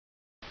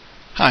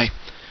Hi,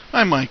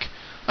 I'm Mike.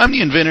 I'm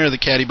the inventor of the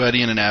Caddie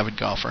Buddy and an avid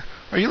golfer.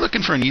 Are you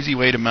looking for an easy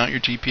way to mount your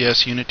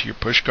GPS unit to your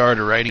pushcart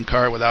or riding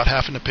cart without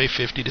having to pay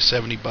 $50 to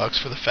 $70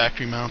 for the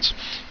factory mounts?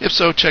 If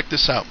so, check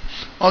this out.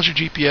 All your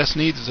GPS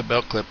needs is a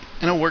belt clip,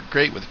 and it'll work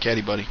great with the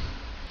Caddie Buddy.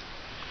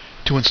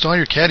 To install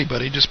your Caddie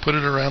Buddy, just put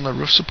it around the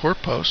roof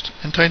support post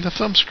and tighten the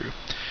thumb screw.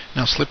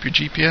 Now slip your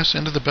GPS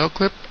into the belt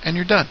clip and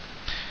you're done.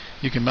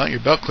 You can mount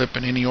your belt clip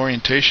in any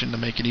orientation to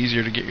make it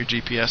easier to get your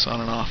GPS on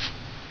and off.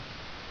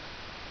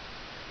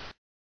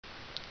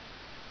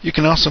 You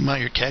can also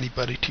mount your Caddie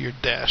Buddy to your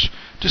dash.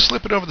 Just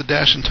slip it over the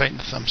dash and tighten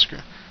the thumb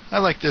screw. I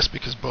like this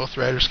because both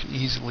riders can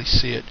easily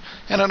see it,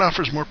 and it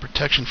offers more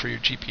protection for your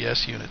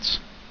GPS units.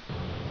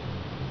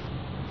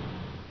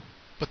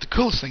 But the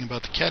coolest thing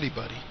about the Caddie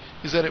Buddy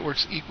is that it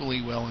works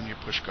equally well on your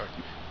pushcart.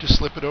 Just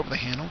slip it over the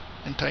handle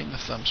and tighten the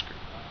thumb screw.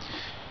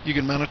 You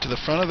can mount it to the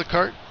front of the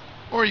cart,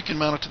 or you can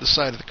mount it to the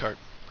side of the cart.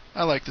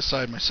 I like the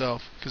side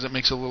myself because it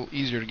makes it a little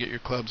easier to get your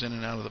clubs in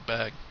and out of the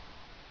bag.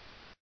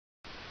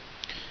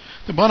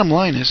 The bottom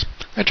line is,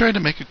 I tried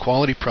to make a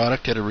quality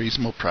product at a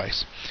reasonable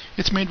price.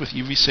 It's made with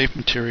UV-safe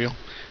material,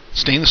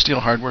 stainless steel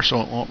hardware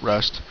so it won't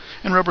rust,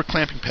 and rubber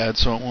clamping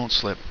pads so it won't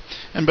slip.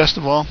 And best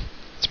of all,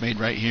 it's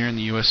made right here in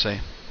the USA.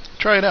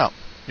 Try it out.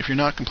 If you're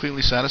not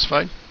completely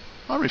satisfied,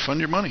 I'll refund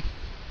your money.